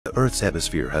the Earth's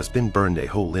atmosphere has been burned a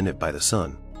hole in it by the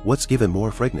sun. What's even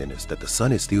more frightening is that the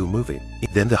sun is still moving.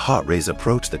 Then the hot rays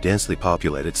approach the densely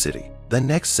populated city. The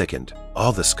next second,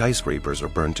 all the skyscrapers are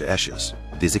burned to ashes.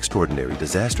 These extraordinary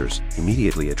disasters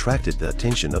immediately attracted the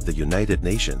attention of the United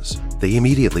Nations. They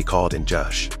immediately called in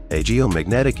Josh, a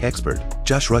geomagnetic expert.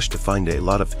 Josh rushed to find a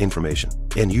lot of information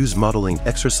and used modeling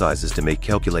exercises to make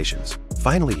calculations.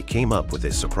 Finally, he came up with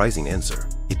a surprising answer.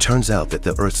 It turns out that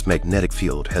the Earth's magnetic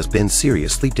field has been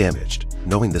seriously damaged.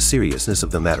 Knowing the seriousness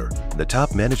of the matter, the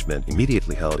top management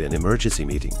immediately held an emergency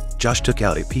meeting. Josh took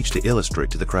out a peach to illustrate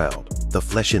to the crowd. The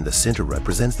flesh in the center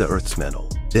represents the Earth's mantle.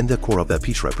 Then the core of the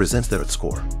peach represents the Earth's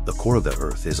core. The core of the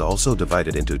Earth is also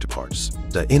divided into two parts,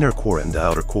 the inner core and the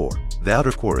outer core. The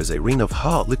outer core is a ring of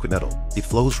hot liquid metal. It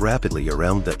flows rapidly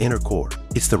around the inner core.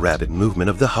 It's the rapid movement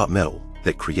of the hot metal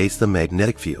that creates the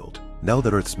magnetic field. Now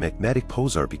the Earth's magnetic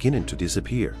poles are beginning to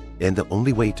disappear, and the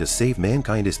only way to save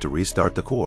mankind is to restart the core.